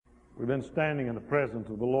We've been standing in the presence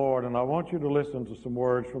of the Lord, and I want you to listen to some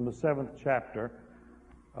words from the 7th chapter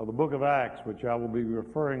of the book of Acts, which I will be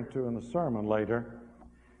referring to in the sermon later.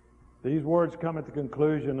 These words come at the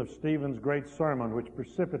conclusion of Stephen's great sermon, which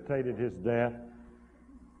precipitated his death.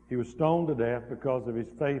 He was stoned to death because of his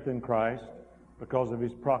faith in Christ, because of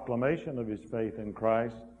his proclamation of his faith in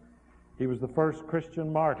Christ. He was the first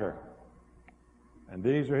Christian martyr. And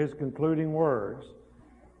these are his concluding words.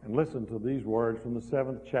 And listen to these words from the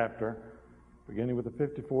 7th chapter, beginning with the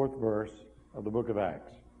 54th verse of the book of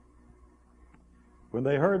Acts. When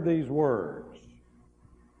they heard these words,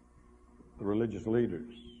 the religious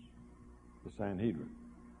leaders, the Sanhedrin,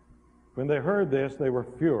 when they heard this, they were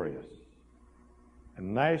furious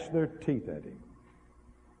and gnashed their teeth at him.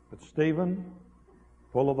 But Stephen,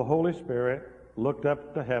 full of the Holy Spirit, looked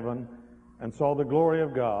up to heaven and saw the glory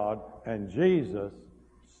of God and Jesus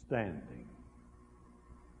standing.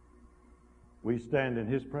 We stand in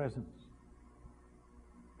His presence.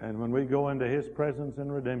 And when we go into His presence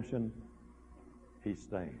in redemption, He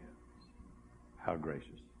stands. How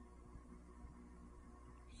gracious.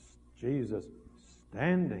 Jesus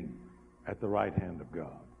standing at the right hand of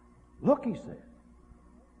God. Look, He said,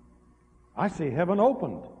 I see heaven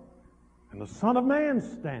opened and the Son of Man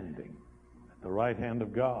standing at the right hand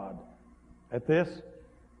of God. At this,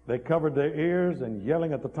 they covered their ears and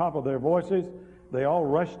yelling at the top of their voices, they all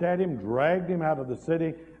rushed at him, dragged him out of the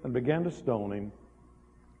city, and began to stone him.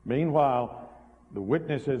 Meanwhile, the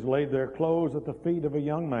witnesses laid their clothes at the feet of a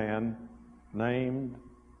young man named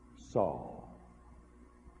Saul.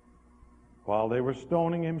 While they were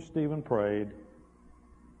stoning him, Stephen prayed,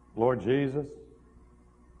 Lord Jesus,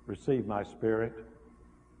 receive my spirit.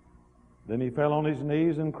 Then he fell on his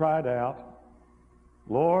knees and cried out,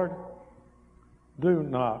 Lord, do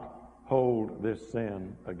not hold this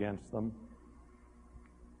sin against them.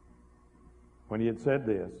 When he had said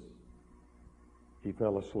this, he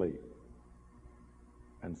fell asleep,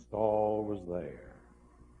 and Saul was there,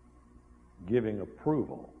 giving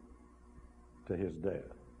approval to his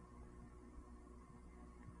death.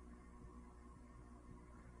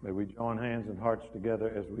 May we join hands and hearts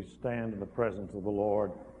together as we stand in the presence of the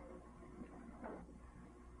Lord,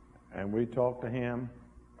 and we talk to Him.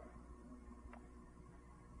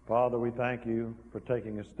 Father, we thank You for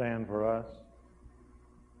taking a stand for us,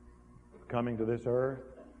 coming to this earth,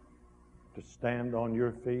 to stand on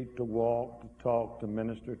Your feet, to walk, to talk, to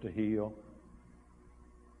minister, to heal,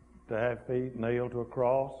 to have feet nailed to a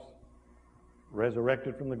cross,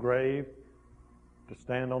 resurrected from the grave, to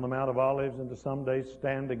stand on the Mount of Olives, and to someday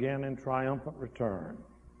stand again in triumphant return.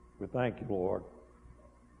 We thank You, Lord,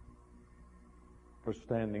 for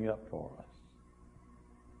standing up for us.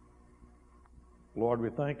 Lord, we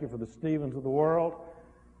thank You for the Stephens of the world,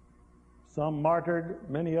 some martyred,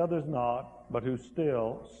 many others not, but who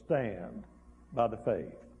still stand by the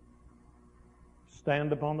faith.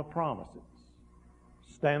 Stand upon the promises.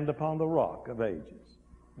 Stand upon the rock of ages.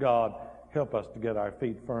 God, help us to get our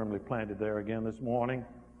feet firmly planted there again this morning,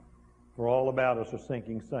 for all about us are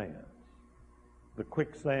sinking sands. The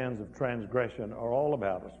quicksands of transgression are all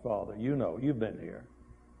about us, Father. You know, You've been here.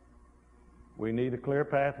 We need a clear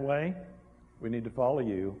pathway. We need to follow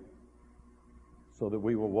You so that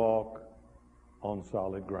we will walk on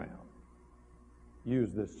solid ground.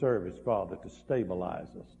 Use this service, Father, to stabilize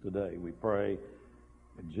us today. We pray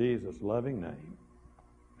in Jesus' loving name.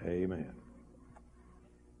 Amen.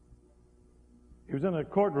 He was in a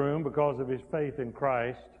courtroom because of his faith in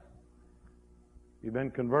Christ. He'd been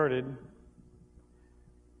converted.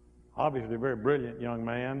 Obviously a very brilliant young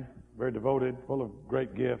man, very devoted, full of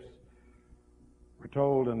great gifts. We're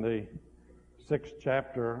told in the 6th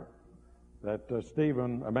chapter that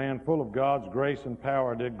Stephen, a man full of God's grace and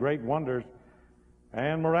power, did great wonders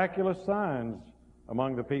and miraculous signs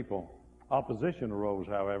among the people. Opposition arose,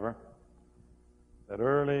 however. That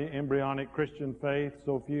early embryonic Christian faith,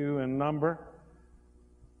 so few in number,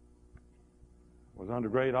 was under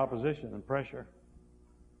great opposition and pressure.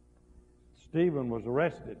 Stephen was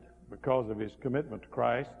arrested because of his commitment to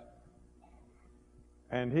Christ,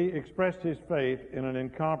 and he expressed his faith in an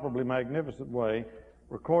incomparably magnificent way,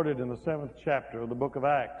 recorded in the 7th chapter of the book of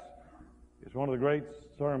Acts. It's one of the great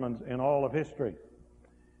sermons in all of history,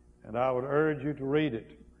 and I would urge you to read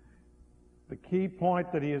it. The key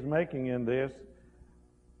point that he is making in this,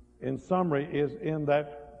 in summary, is in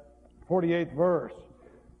that 48th verse.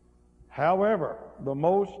 However, the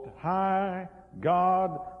Most High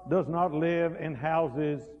God does not live in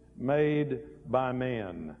houses made by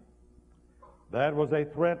men. That was a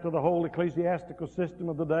threat to the whole ecclesiastical system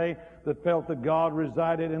of the day that felt that God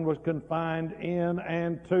resided and was confined in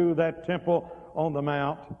and to that temple on the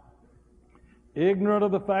mount. ignorant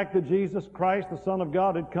of the fact that Jesus Christ, the Son of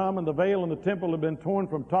God, had come and the veil in the temple had been torn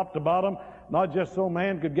from top to bottom, not just so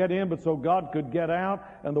man could get in, but so God could get out,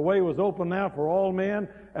 and the way was open now for all men,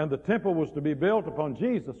 and the temple was to be built upon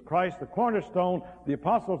Jesus Christ, the cornerstone, the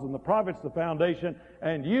apostles and the prophets, the foundation,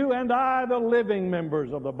 and you and I, the living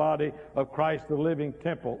members of the body of Christ, the living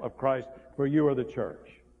temple of Christ, for you are the church.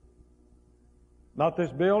 Not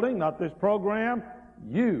this building, not this program,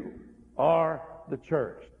 you are the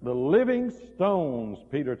church. The living stones,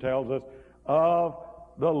 Peter tells us, of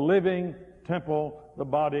the living temple, the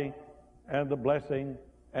body and the blessing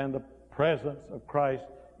and the presence of Christ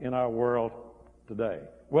in our world today.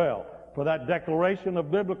 Well, for that declaration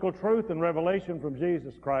of biblical truth and revelation from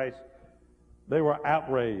Jesus Christ, they were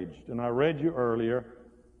outraged. And I read you earlier,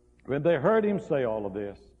 when they heard him say all of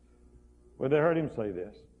this, when they heard him say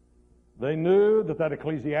this, they knew that that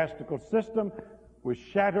ecclesiastical system was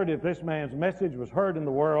shattered if this man's message was heard in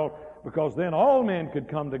the world, because then all men could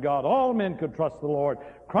come to God, all men could trust the Lord,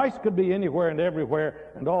 Christ could be anywhere and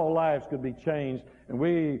everywhere, and all lives could be changed, and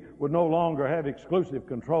we would no longer have exclusive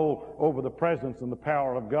control over the presence and the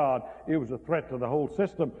power of God. It was a threat to the whole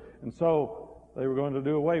system, and so they were going to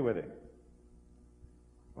do away with it.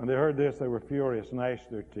 When they heard this, they were furious,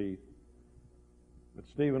 gnashed their teeth. But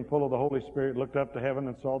Stephen, full of the Holy Spirit, looked up to heaven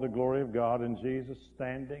and saw the glory of God and Jesus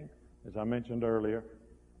standing, as I mentioned earlier,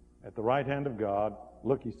 at the right hand of God.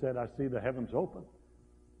 Look, he said, I see the heavens open,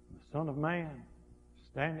 the Son of Man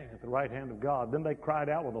standing at the right hand of God. Then they cried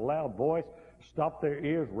out with a loud voice, stopped their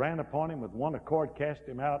ears, ran upon him with one accord, cast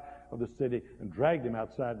him out of the city, and dragged him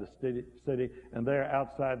outside the city. And there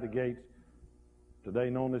outside the gates, today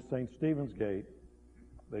known as St. Stephen's Gate,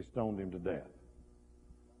 they stoned him to death.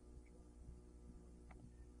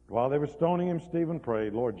 While they were stoning him, Stephen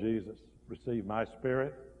prayed, Lord Jesus, receive my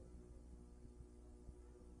spirit.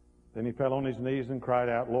 Then he fell on his knees and cried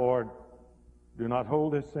out, Lord, do not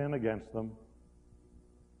hold this sin against them.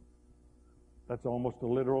 That's almost a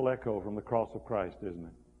literal echo from the cross of Christ, isn't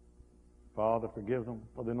it? Father, forgive them,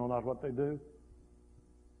 for they know not what they do.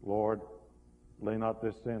 Lord, lay not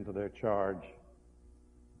this sin to their charge.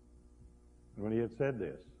 And when he had said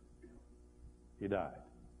this, he died.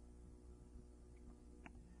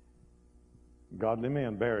 Godly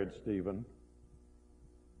men buried Stephen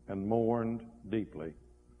and mourned deeply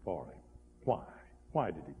for him. Why?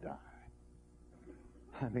 Why did he die?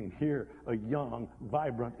 I mean, here, a young,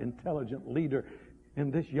 vibrant, intelligent leader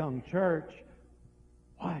in this young church.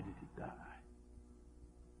 Why did he die?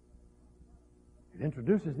 It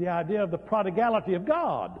introduces the idea of the prodigality of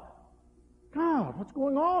God. God, what's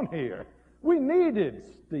going on here? We needed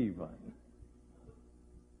Stephen.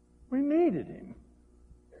 We needed him.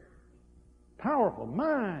 Powerful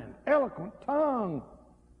mind, eloquent tongue,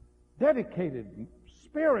 dedicated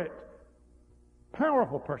spirit,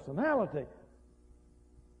 powerful personality.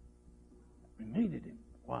 We needed him.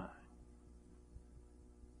 Why?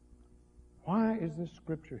 Why is this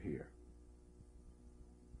scripture here?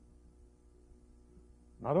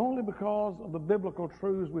 Not only because of the biblical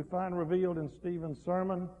truths we find revealed in Stephen's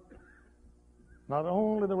sermon, not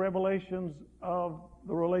only the revelations of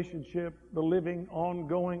the relationship, the living,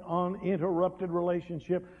 ongoing, uninterrupted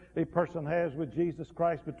relationship a person has with Jesus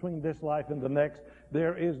Christ between this life and the next.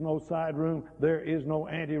 There is no side room. There is no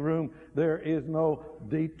anteroom. There is no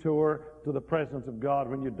detour to the presence of God.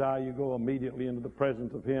 When you die, you go immediately into the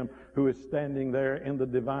presence of Him who is standing there in the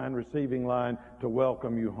divine receiving line to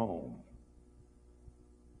welcome you home.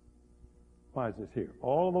 Why is this here?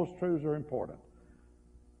 All of those truths are important.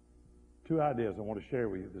 Two ideas I want to share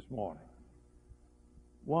with you this morning.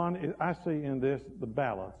 One is, I see in this the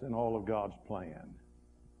balance in all of God's plan.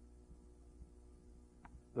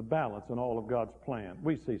 The balance in all of God's plan.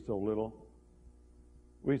 We see so little.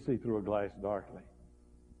 We see through a glass darkly.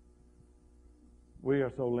 We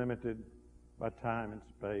are so limited by time and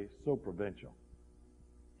space, so provincial.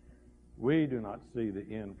 We do not see the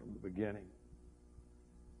end from the beginning.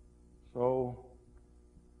 So,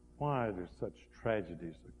 why do such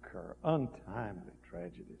tragedies occur? Untimely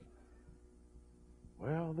tragedies.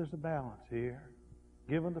 Well, there's a balance here.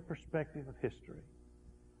 Given the perspective of history,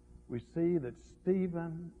 we see that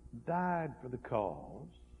Stephen died for the cause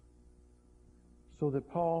so that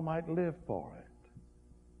Paul might live for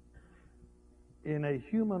it. In a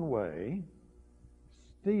human way,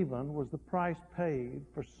 Stephen was the price paid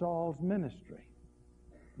for Saul's ministry.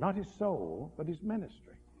 Not his soul, but his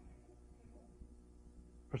ministry.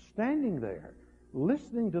 For standing there,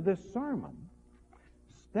 listening to this sermon,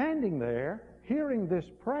 standing there, hearing this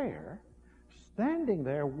prayer, standing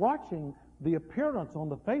there, watching the appearance on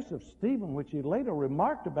the face of Stephen, which he later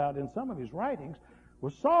remarked about in some of his writings,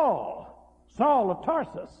 was Saul, Saul of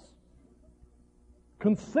Tarsus.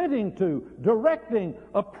 consenting to, directing,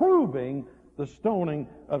 approving the stoning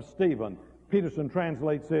of Stephen. Peterson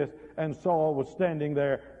translates this, and Saul was standing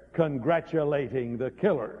there congratulating the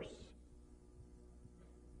killers.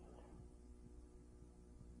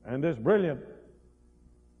 And this brilliant,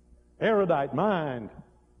 erudite mind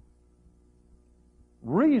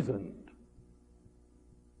reasoned,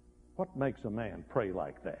 what makes a man pray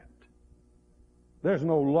like that? There's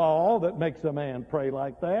no law that makes a man pray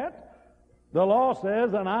like that. The law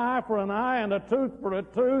says an eye for an eye and a tooth for a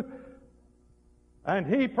tooth, and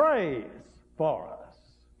he prays for us.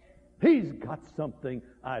 He's got something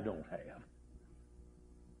I don't have.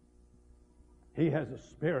 He has a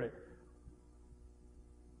spirit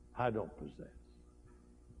I don't possess.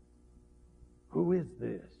 Who is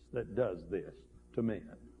this that does this to men?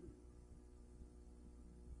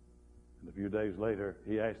 And a few days later,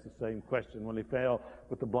 he asked the same question when he fell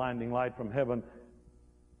with the blinding light from heaven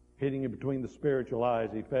hitting him between the spiritual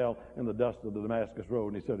eyes. He fell in the dust of the Damascus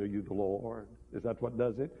road, and he said, "Are you the Lord?" Is that what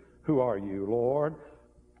does it? Who are you, Lord?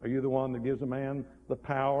 Are you the one that gives a man the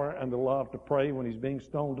power and the love to pray when he's being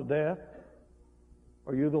stoned to death?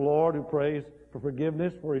 Are you the Lord who prays for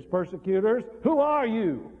forgiveness for his persecutors? Who are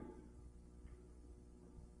you?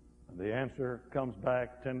 And the answer comes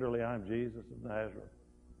back tenderly, "I'm Jesus of Nazareth."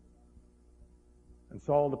 And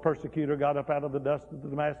Saul the persecutor got up out of the dust of the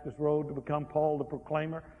Damascus road to become Paul the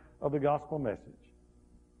proclaimer of the gospel message.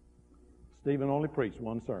 Stephen only preached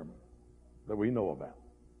one sermon that we know about.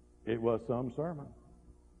 It was some sermon.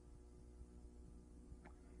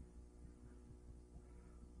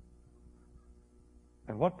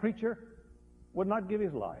 And what preacher would not give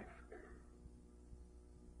his life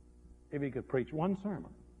if he could preach one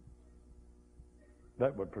sermon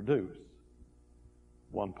that would produce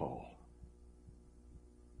one Paul?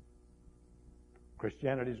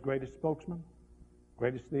 Christianity's greatest spokesman,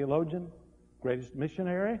 greatest theologian, greatest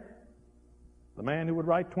missionary, the man who would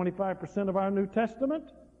write 25% of our New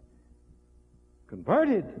Testament,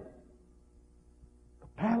 converted the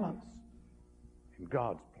balance in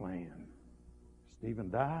God's plan.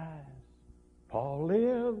 Stephen dies, Paul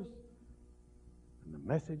lives, and the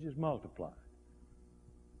message is multiplied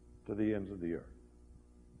to the ends of the earth.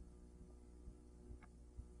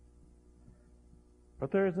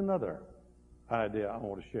 But there is another idea I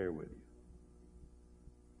want to share with you.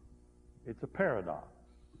 It's a paradox,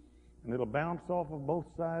 and it'll bounce off of both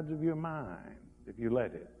sides of your mind if you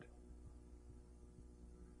let it.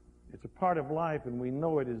 It's a part of life, and we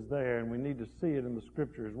know it is there, and we need to see it in the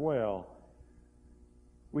Scripture as well.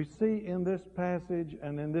 We see in this passage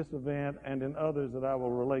and in this event and in others that I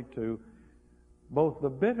will relate to both the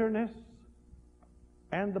bitterness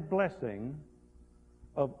and the blessing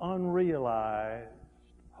of unrealized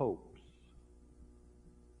hopes.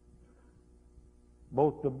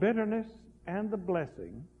 Both the bitterness and the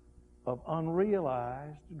blessing of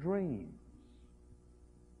unrealized dreams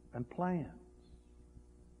and plans.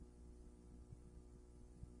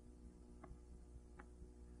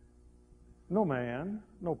 No man,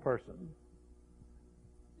 no person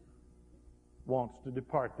wants to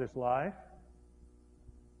depart this life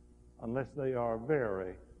unless they are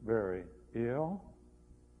very, very ill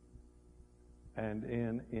and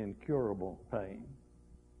in incurable pain.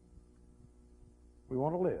 We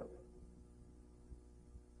want to live.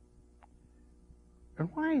 And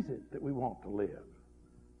why is it that we want to live?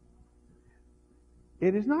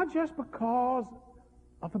 It is not just because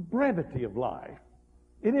of the brevity of life.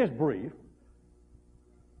 It is brief.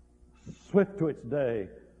 Swift to its day,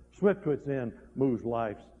 swift to its end moves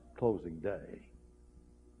life's closing day.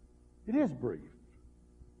 It is brief.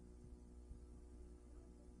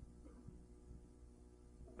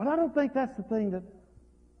 But I don't think that's the thing that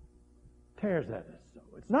tears at us so.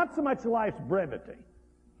 It's not so much life's brevity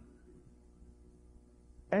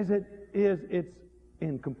as it is its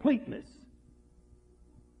incompleteness.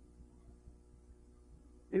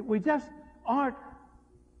 We just aren't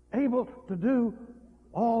able to do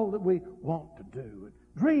all that we want to do, and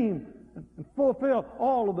dream and fulfill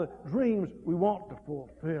all of the dreams we want to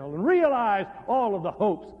fulfill, and realize all of the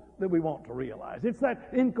hopes that we want to realize. It's that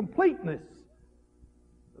incompleteness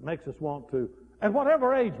that makes us want to, at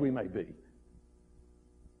whatever age we may be,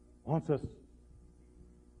 wants us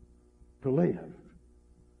to live and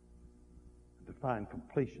to find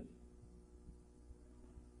completion.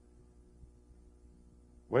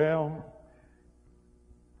 Well,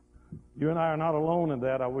 you and I are not alone in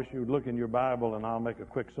that. I wish you would look in your Bible, and I'll make a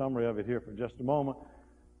quick summary of it here for just a moment.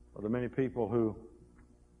 For the many people who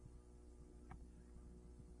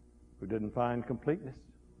didn't find completeness.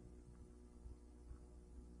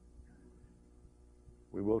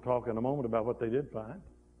 We will talk in a moment about what they did find.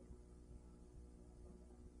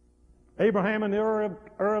 Abraham in the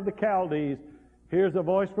Ur of the Chaldees hears a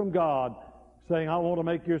voice from God saying, I want to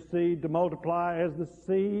make your seed to multiply as the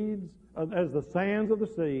sands of the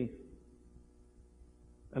sea.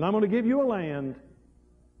 And I'm going to give you a land.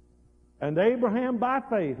 And Abraham, by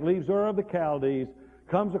faith, leaves Ur of the Chaldees,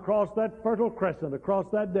 comes across that fertile crescent, across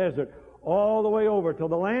that desert, all the way over to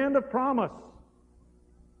the land of promise.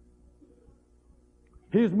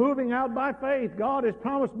 He's moving out by faith. God has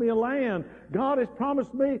promised me a land. God has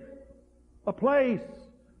promised me a place.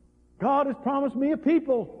 God has promised me a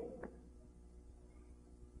people.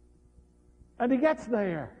 And he gets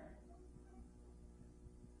there.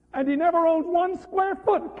 And he never owns 1 square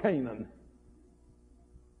foot of Canaan.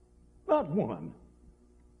 Not one.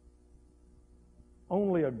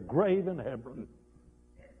 Only a grave in Hebron.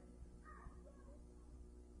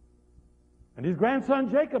 And his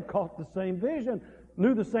grandson Jacob caught the same vision,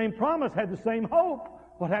 knew the same promise, had the same hope.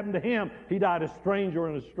 What happened to him? He died a stranger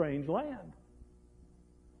in a strange land.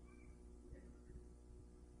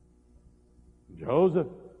 Joseph,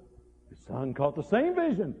 his son, caught the same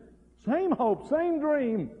vision, same hope, same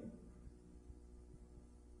dream.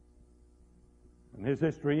 And his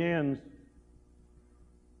history ends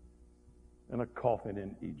in a coffin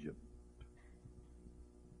in Egypt.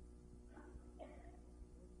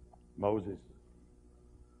 Moses,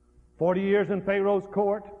 40 years in Pharaoh's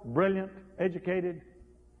court, brilliant, educated,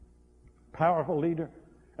 powerful leader.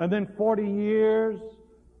 And then 40 years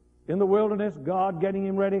in the wilderness, God getting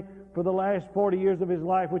him ready for the last 40 years of his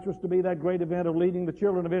life, which was to be that great event of leading the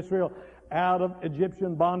children of Israel out of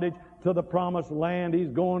Egyptian bondage to the promised land. He's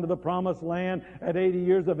going to the promised land at 80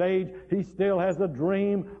 years of age. He still has a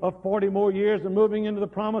dream of 40 more years and moving into the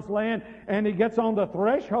promised land. And he gets on the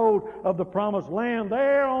threshold of the promised land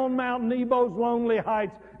there on Mount Nebo's lonely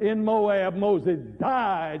heights in Moab. Moses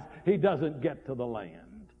dies. He doesn't get to the land.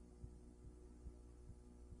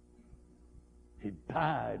 He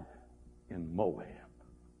died in Moab.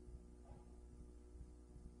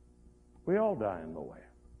 We all die in Moab.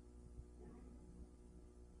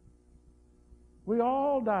 We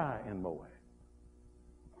all die in Moab.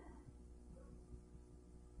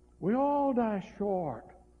 We all die short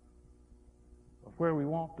of where we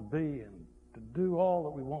want to be and to do all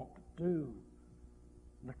that we want to do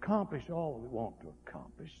and accomplish all that we want to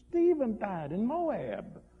accomplish. Stephen died in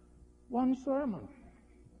Moab. One sermon.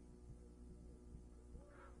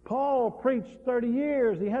 Paul preached 30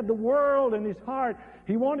 years. He had the world in his heart.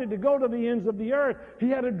 He wanted to go to the ends of the earth. He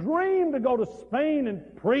had a dream to go to Spain and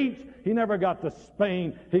preach. He never got to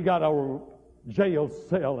Spain. He got a jail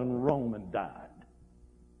cell in Rome and died.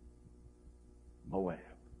 Moab.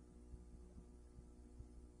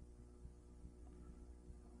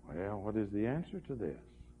 Well, what is the answer to this?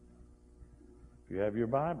 If you have your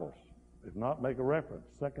Bibles, if not, make a reference.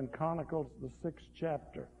 2 Chronicles, the 6th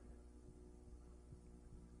chapter.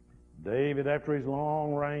 David, after his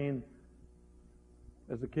long reign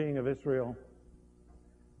as the king of Israel,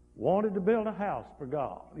 wanted to build a house for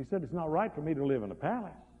God. He said, it's not right for me to live in a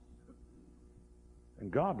palace and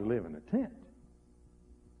God to live in a tent.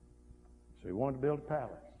 So he wanted to build a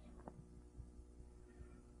palace.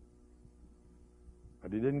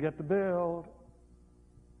 But he didn't get to build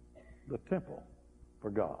the temple for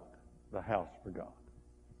God, the house for God.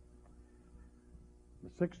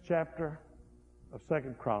 The 6th chapter of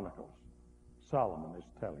 2 Chronicles, Solomon is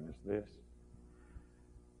telling us this.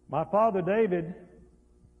 My father David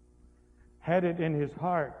had it in his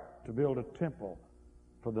heart to build a temple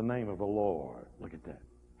for the name of the Lord. Look at that.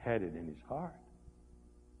 Had it in his heart.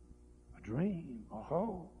 A dream, a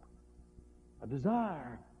hope, a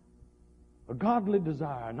desire, a godly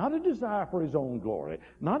desire. Not a desire for his own glory,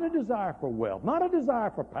 not a desire for wealth, not a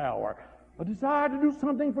desire for power, a desire to do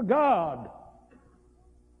something for God.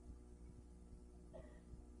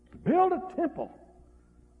 Build a temple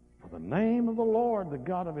for the name of the Lord, the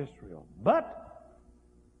God of Israel. But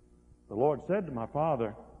the Lord said to my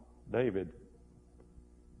father, David,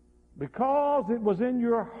 because it was in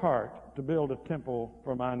your heart to build a temple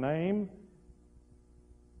for my name,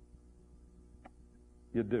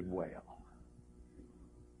 you did well.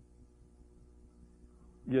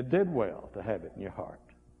 You did well to have it in your heart.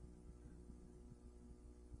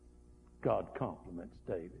 God compliments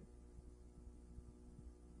David.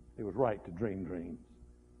 It was right to dream dreams.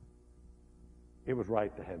 It was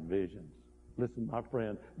right to have visions. Listen, my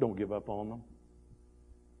friend, don't give up on them.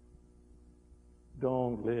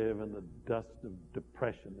 Don't live in the dust of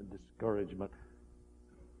depression and discouragement.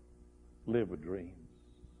 Live with dreams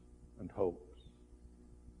and hopes.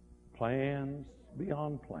 Plans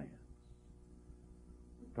beyond plans.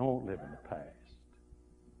 Don't live in the past.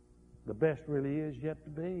 The best really is yet to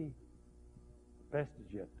be. The best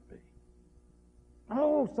is yet to be.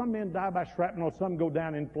 Oh, some men die by shrapnel, some go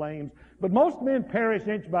down in flames, but most men perish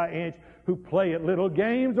inch by inch who play at little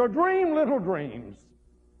games or dream little dreams.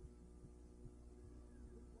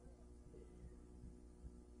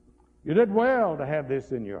 You did well to have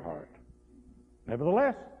this in your heart.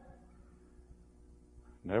 Nevertheless,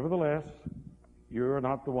 you're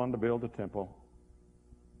not the one to build the temple,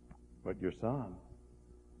 but your Son,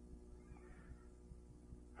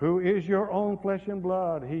 who is your own flesh and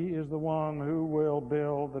blood. He is the one who will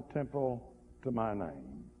build the temple to my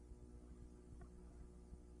name.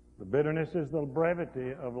 The bitterness is the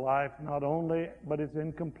brevity of life, not only, but its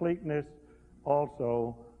incompleteness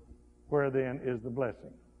also. Where then is the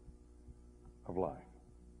blessing of life?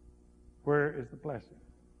 Where is the blessing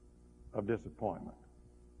of disappointment?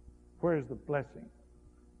 Where is the blessing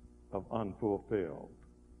of unfulfilled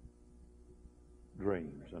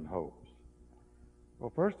dreams and hopes?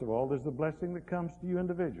 Well, first of all, there's the blessing that comes to you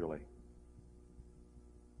individually.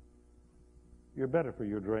 You're better for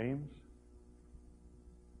your dreams,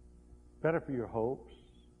 better for your hopes,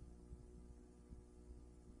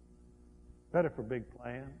 better for big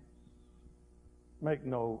plans. Make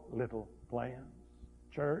no little plans.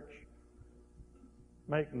 Church,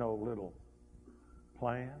 make no little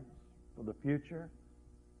plans for the future.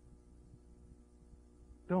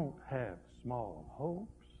 Don't have small hopes.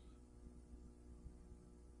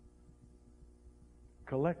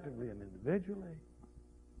 Collectively and individually.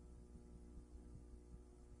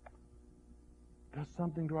 Does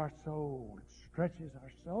something to our soul. It stretches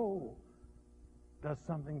our soul. Does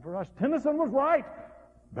something for us. Tennyson was right.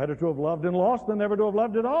 Better to have loved and lost than never to have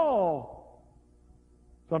loved at all.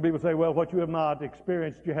 Some people say, well, what you have not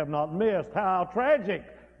experienced, you have not missed. How tragic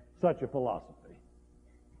such a philosophy.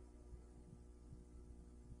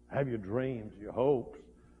 Have your dreams, your hopes.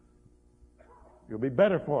 You'll be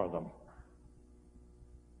better for them.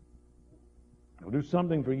 It'll do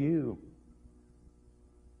something for you.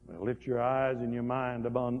 It'll lift your eyes and your mind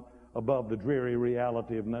above the dreary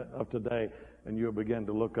reality of today, and you'll begin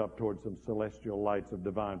to look up towards some celestial lights of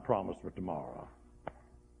divine promise for tomorrow.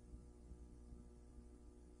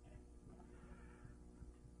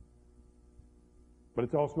 But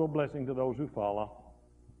it's also a blessing to those who follow.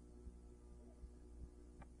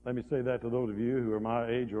 Let me say that to those of you who are my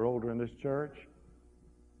age or older in this church.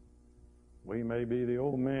 We may be the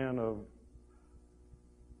old men of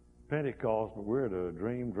Pentecost, but we're to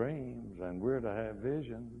dream dreams, and we're to have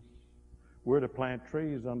visions. We're to plant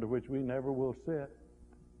trees under which we never will sit.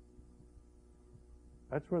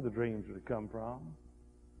 That's where the dreams are to come from.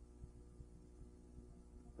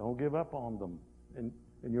 Don't give up on them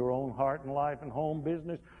in your own heart and life and home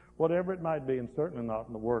business, whatever it might be, and certainly not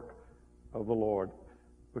in the work of the Lord,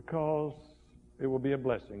 because it will be a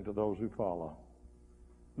blessing to those who follow.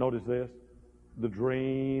 Notice this. The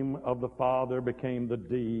dream of the Father became the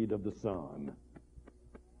deed of the Son.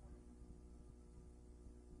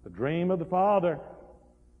 The dream of the Father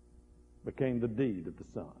became the deed of the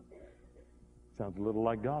Son. Sounds a little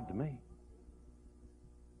like God to me.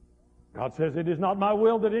 God says, it is not my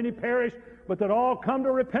will that any perish, but that all come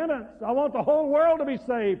to repentance. I want the whole world to be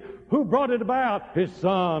saved. Who brought it about? His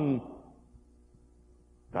Son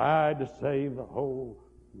died to save the whole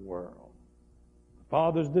world.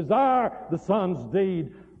 Father's desire, the Son's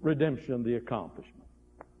deed, redemption, the accomplishment.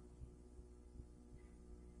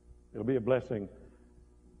 It'll be a blessing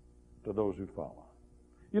to those who follow.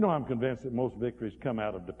 You know, I'm convinced that most victories come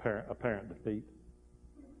out of apparent defeat.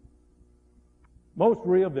 Most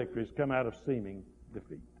real victories come out of seeming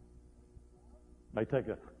defeat. May take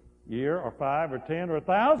a year or 5 or 10 or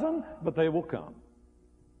 1,000, but they will come.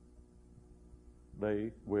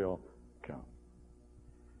 They will come.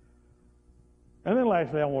 And then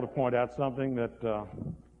lastly, I want to point out something that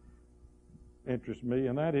interests me,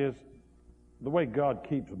 and that is the way God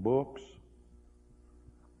keeps books.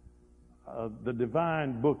 The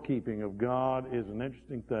divine bookkeeping of God is an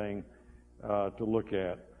interesting thing to look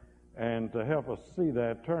at. And to help us see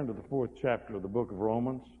that, turn to the 4th chapter of the book of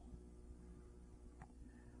Romans.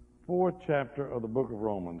 4th chapter of the book of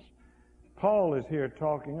Romans. Paul is here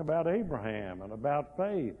talking about Abraham and about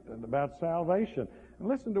faith and about salvation. And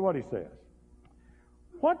listen to what he says.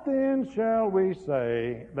 What then shall we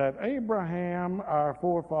say that Abraham, our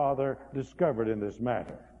forefather, discovered in this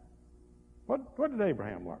matter? What did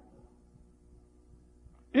Abraham learn?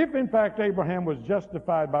 If in fact Abraham was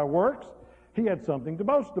justified by works, he had something to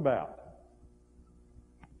boast about.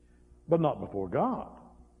 But not before God.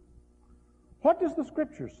 What does the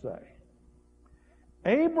Scripture say?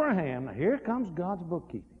 Abraham, now here comes God's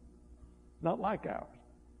bookkeeping. Not like ours.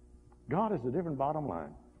 God has a different bottom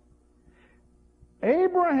line.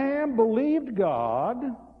 Abraham believed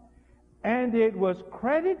God, and it was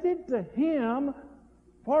credited to him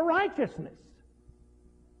for righteousness.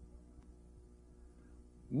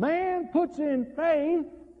 Man puts in faith,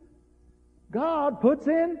 God puts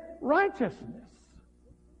in righteousness.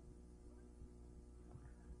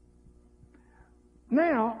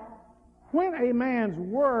 Now, when a man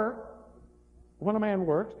works,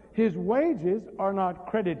 his wages are not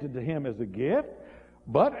credited to him as a gift,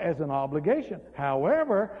 but as an obligation.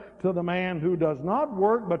 However, to the man who does not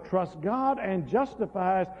work but trusts God and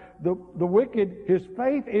justifies the wicked, his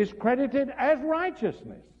faith is credited as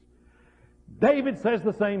righteousness. David says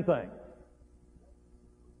the same thing.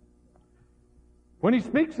 When he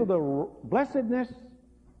speaks of the blessedness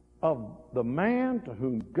of the man to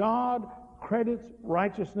whom God credits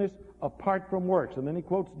righteousness apart from works. And then he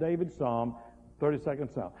quotes David's Psalm,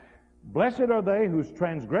 32nd Psalm. Blessed are they whose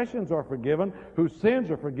transgressions are forgiven, whose sins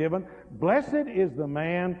are forgiven. Blessed is the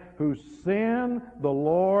man whose sin the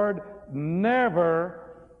Lord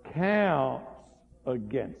never counts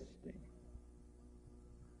against him.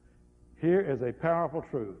 Here is a powerful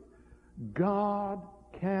truth. God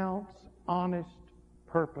counts honest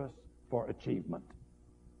purpose for achievement.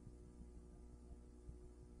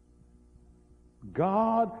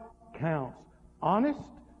 God counts honest,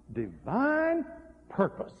 divine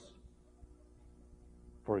purpose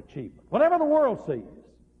for achievement. Whatever the world sees,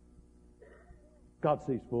 God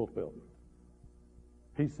sees fulfillment.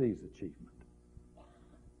 He sees achievement.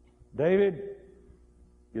 David,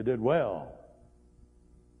 you did well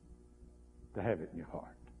to have it in your heart.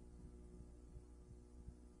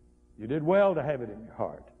 You did well to have it in your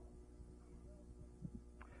heart.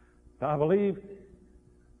 I believe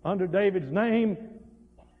under David's name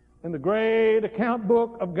in the great account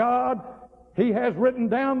book of God, he has written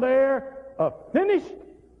down there a finished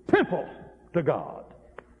temple to God.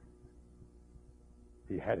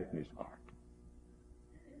 He had it in his heart.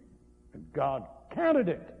 And God counted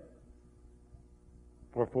it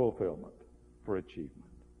for fulfillment, for achievement.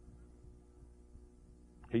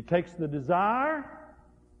 He takes the desire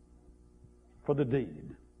for the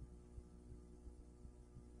deed.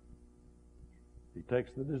 He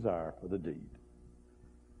takes the desire for the deed.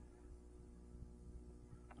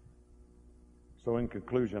 So in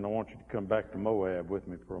conclusion, I want you to come back to Moab with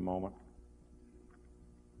me for a moment.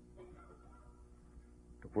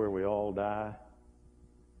 To where we all die.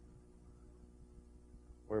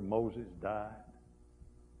 Where Moses died.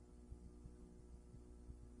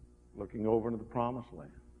 Looking over into the promised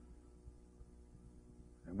land.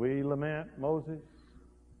 And we lament Moses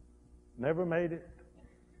never made it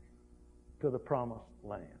to the promised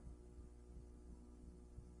land.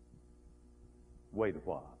 Wait a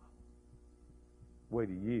while. Wait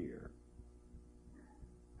a year.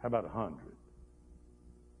 How about 100?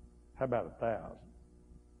 How about 1,000? How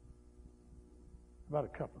about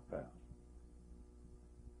a couple of thousand?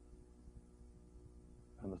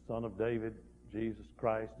 And the Son of David, Jesus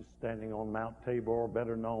Christ, is standing on Mount Tabor,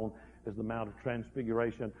 better known as the Mount of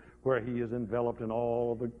Transfiguration, where he is enveloped in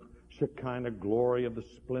all the Shekinah glory of the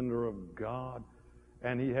splendor of God.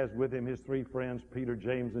 And he has with him his three friends, Peter,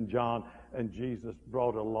 James, and John. And Jesus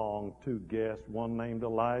brought along two guests, one named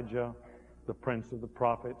Elijah, the prince of the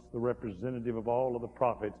prophets, the representative of all of the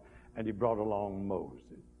prophets, and he brought along Moses,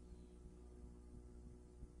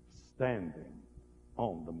 standing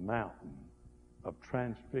on the mountain of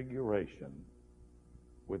transfiguration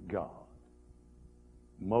with God.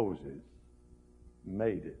 Moses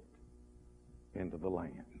made it into the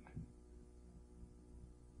land.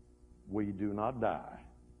 We do not die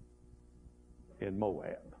in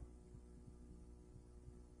Moab.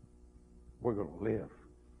 We're going to live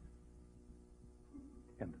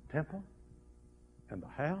in the temple and the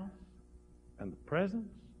house and the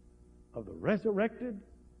presence of the resurrected,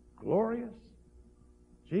 glorious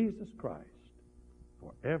Jesus Christ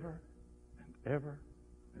forever and ever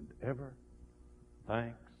and ever.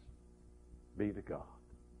 Thanks be to God.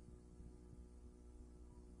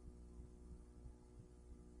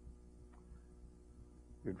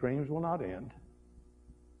 Your dreams will not end.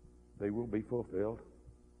 They will be fulfilled.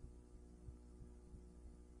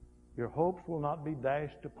 Your hopes will not be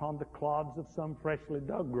dashed upon the clods of some freshly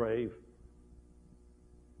dug grave.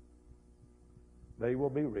 They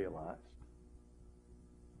will be realized.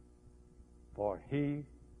 For he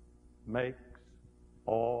makes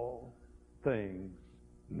all things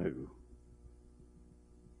new.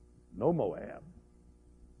 No Moab.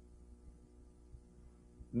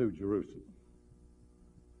 New Jerusalem.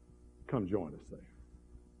 Come join us there.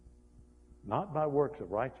 Not by works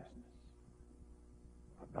of righteousness,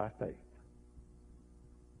 but by faith.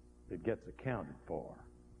 It gets accounted for,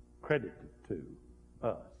 credited to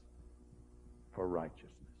us for righteousness.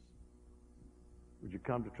 Would you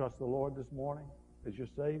come to trust the Lord this morning as your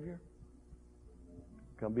Savior?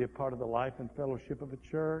 Come be a part of the life and fellowship of a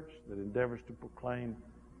church that endeavors to proclaim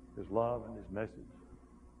His love and His message.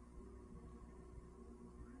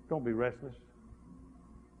 Don't be restless,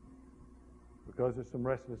 because there's some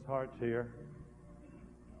restless hearts here.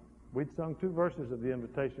 We'd sung 2 verses of the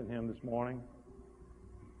invitation hymn this morning,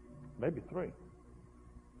 maybe 3. And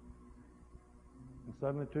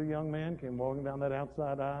suddenly 2 young men came walking down that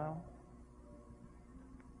outside aisle.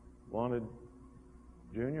 One a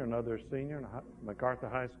junior, another a senior in MacArthur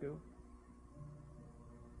High School.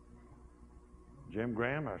 Jim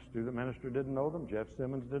Graham, our student minister, didn't know them. Jeff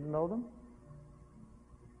Simmons didn't know them.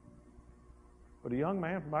 But a young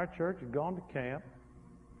man from our church had gone to camp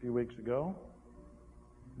a few weeks ago,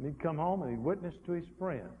 and he'd come home and he'd witness to his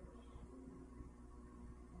friends.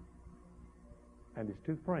 And his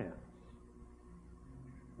 2 friends,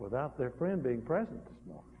 without their friend being present this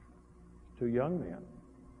morning, 2 young men,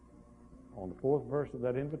 on the 4th verse of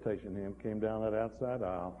that invitation hymn, came down that outside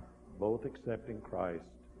aisle, both accepting Christ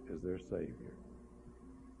as their Savior.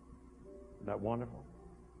 Isn't that wonderful?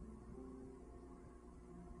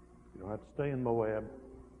 You don't have to stay in Moab.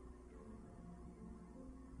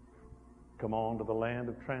 Come on to the land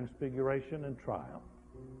of transfiguration and triumph,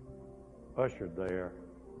 ushered there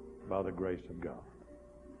by the grace of God.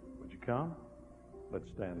 Would you come? Let's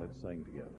stand, let's sing together.